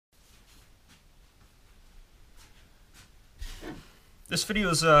This video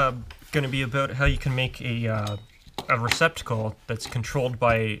is going to be about how you can make a receptacle that's controlled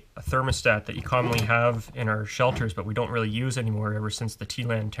by a thermostat that you commonly have in our shelters, but we don't really use anymore ever since the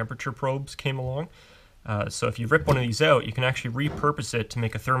TLAN temperature probes came along. So if you rip one of these out, you can actually repurpose it to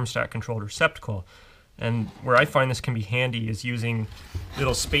make a thermostat-controlled receptacle. And where I find this can be handy is using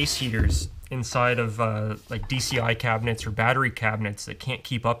little space heaters inside of like DCI cabinets or battery cabinets that can't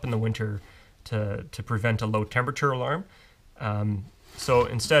keep up in the winter to prevent a low temperature alarm. So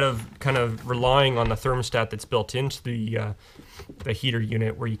instead of kind of relying on the thermostat that's built into the heater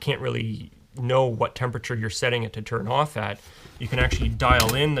unit where you can't really know what temperature you're setting it to turn off at, you can actually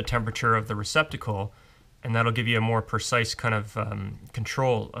dial in the temperature of the receptacle, and that'll give you a more precise kind of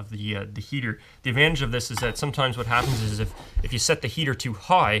control of the heater. The advantage of this is that sometimes what happens is if you set the heater too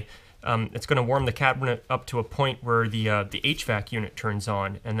high, it's going to warm the cabinet up to a point where the HVAC unit turns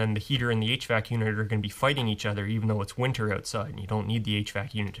on, and then the heater and the HVAC unit are going to be fighting each other even though it's winter outside and you don't need the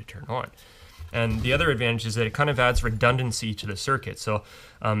HVAC unit to turn on. And the other advantage is that it kind of adds redundancy to the circuit. So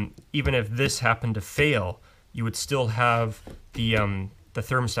even if this happened to fail, you would still have the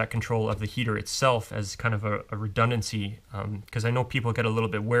thermostat control of the heater itself as kind of a redundancy, because I know people get a little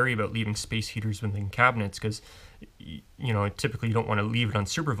bit wary about leaving space heaters within cabinets because typically you don't want to leave it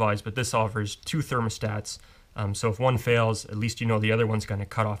unsupervised, but this offers two thermostats, so if one fails, at least you know the other one's going to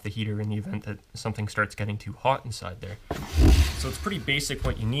cut off the heater in the event that something starts getting too hot inside there. So it's pretty basic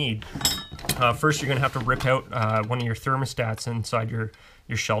what you need. First, you're going to have to rip out one of your thermostats inside your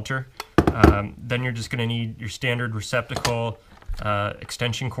shelter. Then you're just going to need your standard receptacle,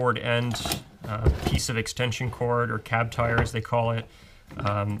 extension cord end, piece of extension cord or cab tire as they call it,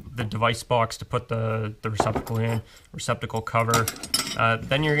 the device box to put the receptacle in, receptacle cover.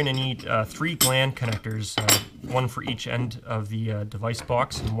 Then you're going to need 3 gland connectors, one for each end of the device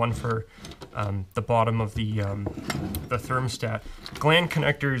box and one for the bottom of the thermostat. Gland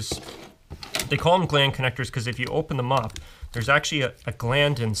connectors, they call them gland connectors because if you open them up, there's actually a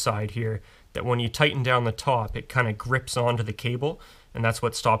gland inside here that when you tighten down the top, it kind of grips onto the cable, and that's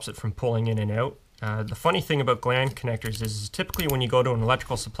what stops it from pulling in and out. The funny thing about gland connectors is typically when you go to an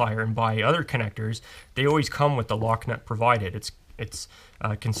electrical supplier and buy other connectors, they always come with the lock nut provided. It's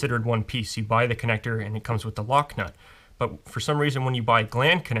considered one piece. You buy the connector and it comes with the lock nut. But for some reason when you buy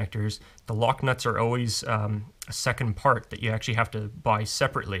gland connectors, the lock nuts are always a second part that you actually have to buy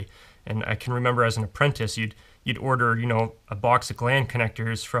separately. And I can remember as an apprentice, you'd order, a box of gland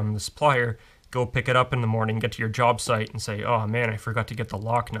connectors from the supplier, go pick it up in the morning, get to your job site and say, oh man, I forgot to get the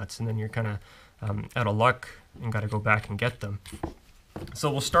lock nuts. And then you're kind of out of luck and got to go back and get them.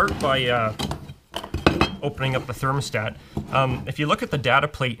 So we'll start by opening up the thermostat. If you look at the data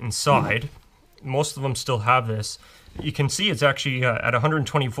plate inside, most of them still have this. You can see it's actually at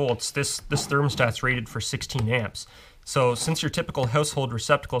 120 volts. This thermostat's rated for 16 amps. So since your typical household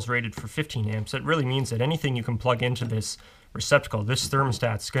receptacle is rated for 15 amps, it really means that anything you can plug into this receptacle, this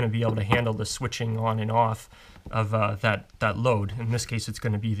thermostat's going to be able to handle the switching on and off of that load. In this case, it's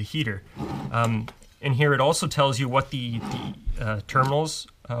going to be the heater. In here, it also tells you what the terminals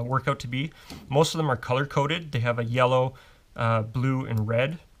work out to be. Most of them are color-coded. They have a yellow, blue, and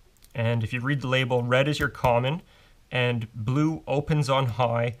red. And if you read the label, red is your common, and blue opens on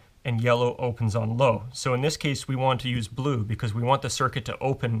high, and yellow opens on low. So in this case, we want to use blue because we want the circuit to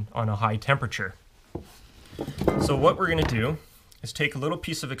open on a high temperature. So what we're going to do is take a little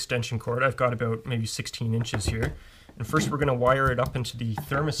piece of extension cord. I've got about maybe 16 inches here. And first we're going to wire it up into the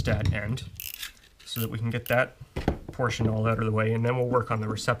thermostat end so that we can get that portion all out of the way, and then we'll work on the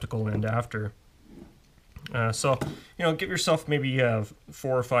receptacle end after. So give yourself maybe 4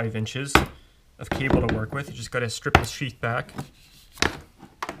 or 5 inches of cable to work with. You just got to strip the sheath back.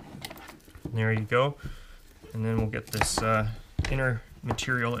 There you go. And then we'll get this inner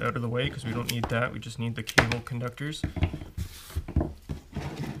material out of the way because we don't need that. We just need the cable conductors.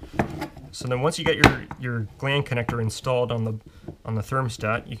 So then once you get your gland connector installed on the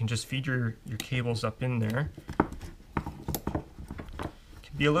thermostat, you can just feed your cables up in there. It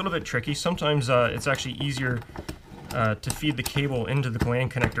can be a little bit tricky. Sometimes it's actually easier to feed the cable into the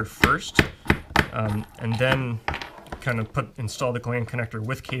gland connector first, and then kind of install the gland connector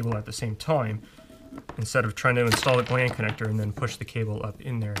with cable at the same time, instead of trying to install the gland connector and then push the cable up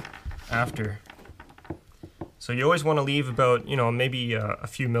in there after. So you always want to leave about, maybe a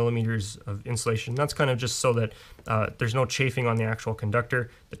few millimeters of insulation. That's kind of just so that there's no chafing on the actual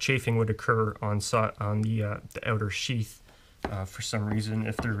conductor. The chafing would occur on the outer sheath for some reason,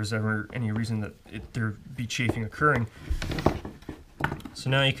 if there was ever any reason that there'd be chafing occurring.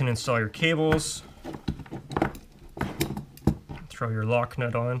 So now you can install your cables. Throw your lock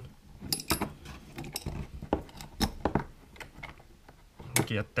nut on.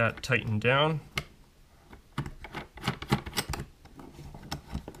 get that tightened down.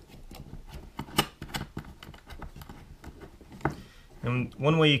 And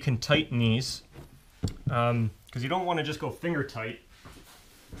one way you can tighten these, because you don't want to just go finger tight,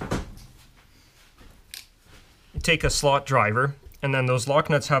 you take a slot driver, and then those lock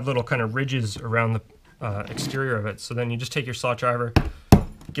nuts have little kind of ridges around the exterior of it. So then you just take your slot driver,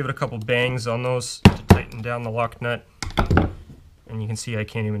 give it a couple bangs on those to tighten down the lock nut, and you can see I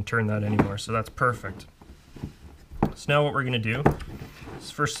can't even turn that anymore, so that's perfect. So now what we're going to do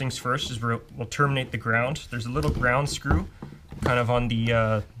is, first things first, is we'll terminate the ground. There's a little ground screw kind of on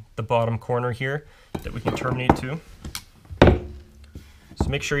the bottom corner here that we can terminate to. So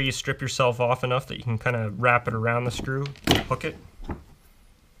make sure you strip yourself off enough that you can kind of wrap it around the screw and hook it.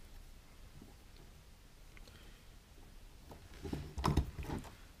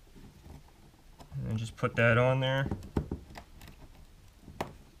 And just put that on there.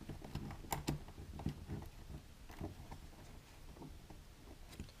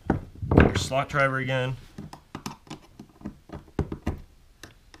 Your slot driver again.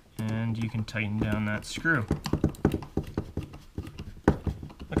 And you can tighten down that screw.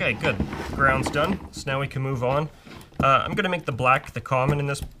 Okay, good. Ground's done. So now we can move on. I'm going to make the black the common in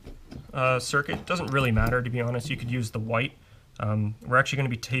this circuit. It doesn't really matter, to be honest. You could use the white. We're actually going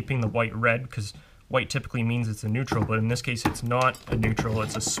to be taping the white red, because white typically means it's a neutral, but in this case it's not a neutral,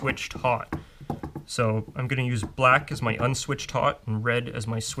 it's a switched hot. So I'm going to use black as my unswitched hot and red as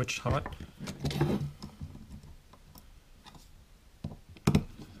my switched hot.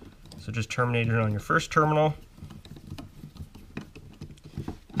 So just terminate it on your first terminal.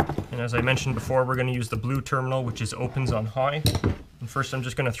 And as I mentioned before, we're going to use the blue terminal, which is opens on high. And first I'm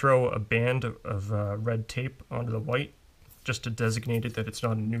just going to throw a band of red tape onto the white, just to designate it that it's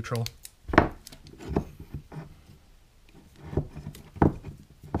not a neutral.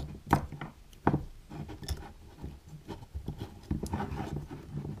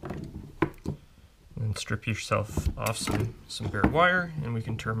 And strip yourself off some bare wire, and we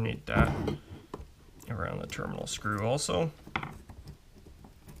can terminate that around the terminal screw also.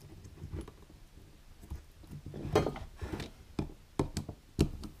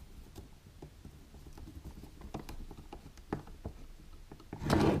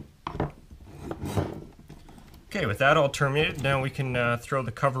 Okay, with that all terminated, now we can throw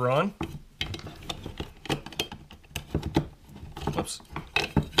the cover on. Whoops.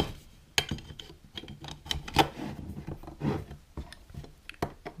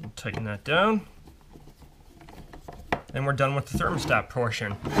 And tighten that down. And we're done with the thermostat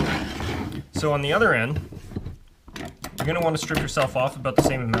portion. So on the other end, you're going to want to strip yourself off about the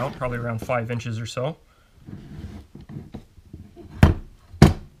same amount, probably around 5 inches or so.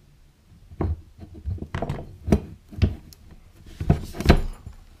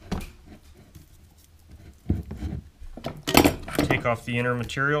 Take off the inner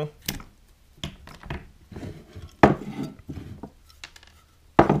material.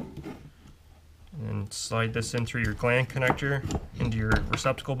 And slide this in through your gland connector into your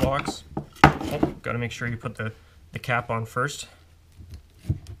receptacle box. Oh, got to make sure you put the cap on first.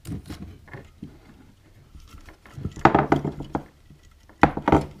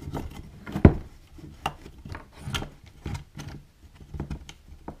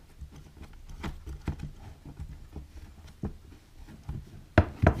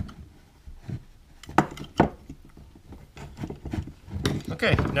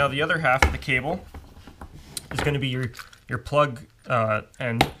 Okay, now the other half of the cable is going to be your plug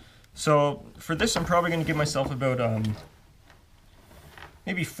end. So for this, I'm probably going to give myself about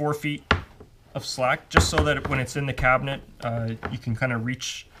maybe 4 feet of slack, just so that when it's in the cabinet, you can kind of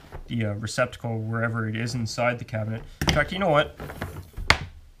reach the receptacle wherever it is inside the cabinet. In fact, you know what?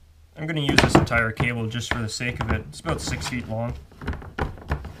 I'm going to use this entire cable just for the sake of it. It's about 6 feet long.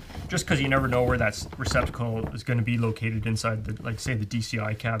 Just because you never know where that receptacle is going to be located inside the, like say, the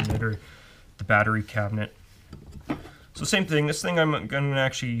DCI cabinet or the battery cabinet. So same thing, this thing I'm going to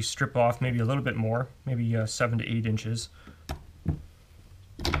actually strip off maybe a little bit more, maybe 7 to 8 inches.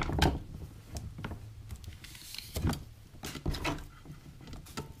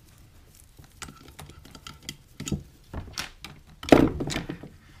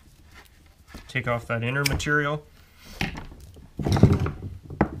 Take off that inner material.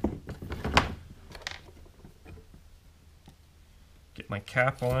 Get my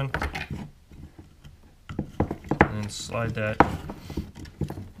cap on. And slide that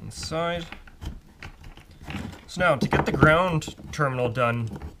inside. So now, to get the ground terminal done,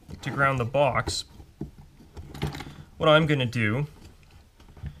 to ground the box, what I'm going to do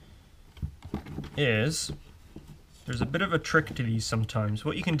is, there's a bit of a trick to these sometimes.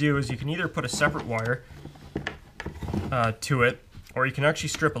 What you can do is you can either put a separate wire to it, or you can actually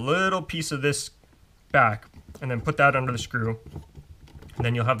strip a little piece of this back and then put that under the screw. And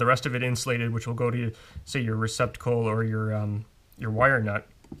then you'll have the rest of it insulated, which will go to, say, your receptacle or your wire nut.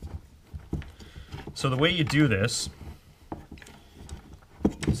 So the way you do this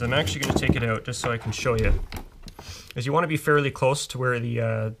is, I'm actually going to take it out just so I can show you, is you want to be fairly close to where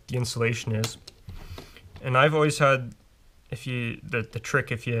the insulation is. And I've always had, the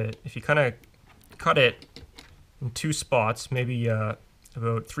trick, if you kind of cut it in two spots, maybe about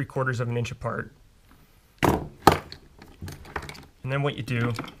 3/4 of an inch apart. And then what you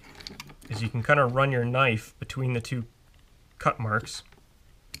do is you can kind of run your knife between the two cut marks.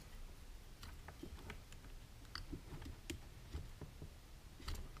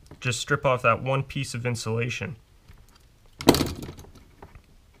 Just strip off that one piece of insulation.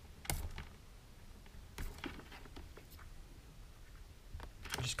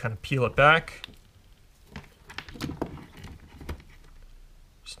 Just kind of peel it back.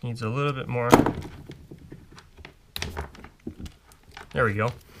 Just needs a little bit more. There we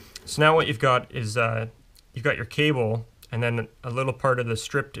go. So now what you've got is you've got your cable and then a little part of the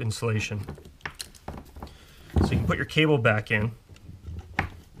stripped insulation. So you can put your cable back in.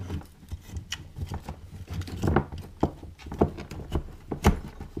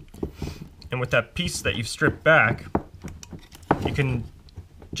 And with that piece that you've stripped back, you can,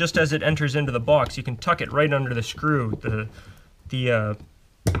 just as it enters into the box, you can tuck it right under the screw, the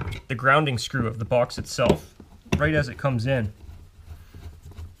grounding screw of the box itself, right as it comes in.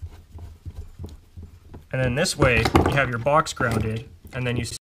 And then this way, you have your box grounded, and then you